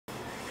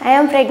I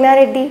am Pragyna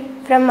Reddy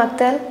from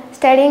Maktal,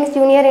 studying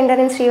junior intern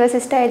in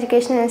Vasishta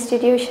Educational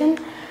Institution,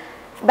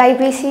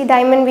 BiPC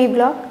Diamond B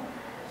block.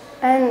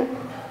 And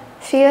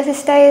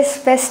Vasishta is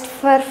best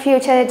for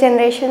future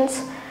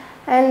generations,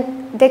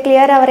 and they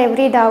clear our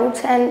every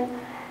doubts, and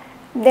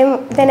they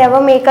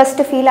never make us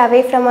to feel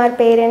away from our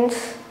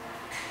parents.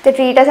 They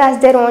treat us as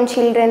their own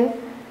children.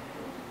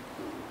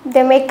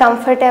 They make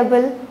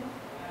comfortable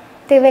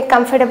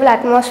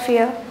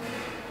atmosphere,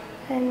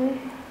 and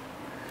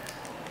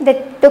they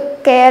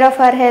took care of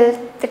our health.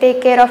 They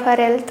take care of our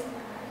health.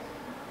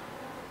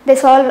 They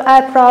solve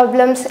our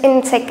problems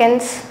in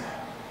seconds.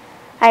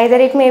 Either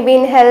it may be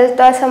in health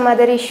or some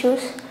other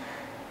issues.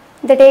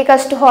 They take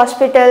us to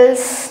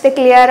hospitals. They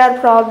clear our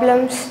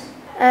problems,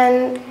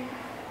 and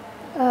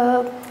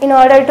in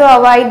order to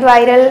avoid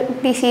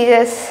viral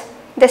diseases,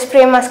 they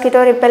spray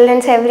mosquito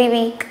repellents every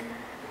week,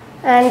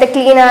 and they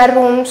clean our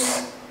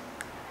rooms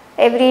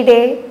every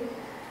day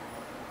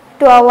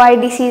to avoid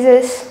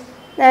diseases.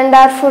 And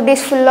our food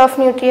is full of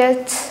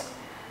nutrients,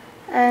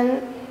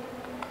 and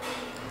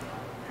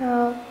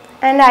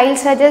I'll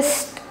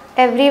suggest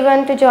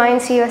everyone to join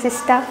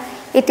Vasishta.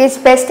 It is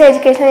best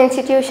educational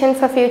institution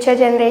for future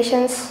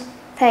generations.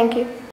 Thank you.